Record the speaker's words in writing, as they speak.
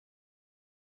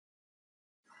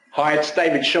Hi, it's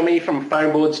David Shummy from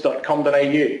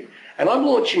phoneboards.com.au and I'm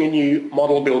launching a new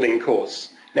model building course.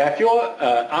 Now if you're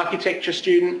an architecture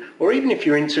student or even if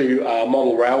you're into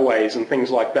model railways and things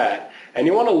like that and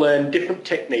you want to learn different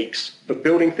techniques for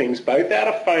building things both out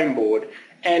of foam board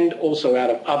and also out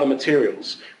of other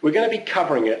materials, we're going to be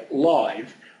covering it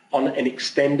live on an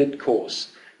extended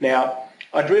course. Now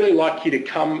I'd really like you to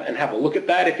come and have a look at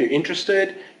that if you're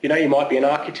interested. You know, you might be an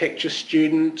architecture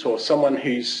student or someone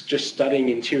who's just studying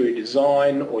interior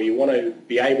design, or you want to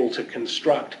be able to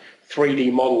construct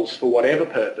 3D models for whatever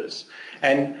purpose.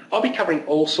 And I'll be covering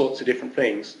all sorts of different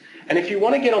things. And if you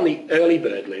want to get on the early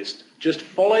bird list, just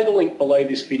follow the link below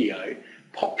this video,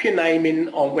 pop your name in.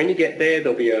 When you get there,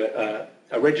 there'll be a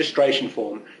registration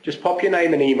form. Just pop your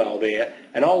name and email there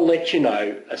and I'll let you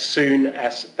know as soon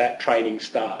as that training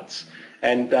starts.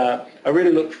 And I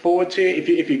really look forward to it.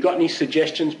 If you've got any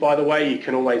suggestions, by the way, you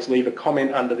can always leave a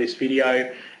comment under this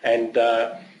video. And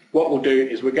what we'll do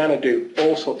is we're going to do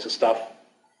all sorts of stuff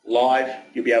live.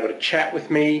 You'll be able to chat with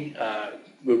me.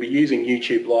 We'll be using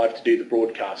YouTube Live to do the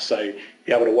broadcast, so you'll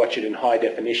be able to watch it in high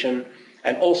definition.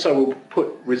 And also we'll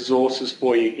put resources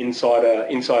for you inside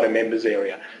a members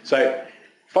area. So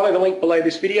follow the link below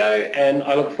this video and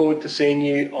I look forward to seeing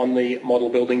you on the model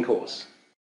building course.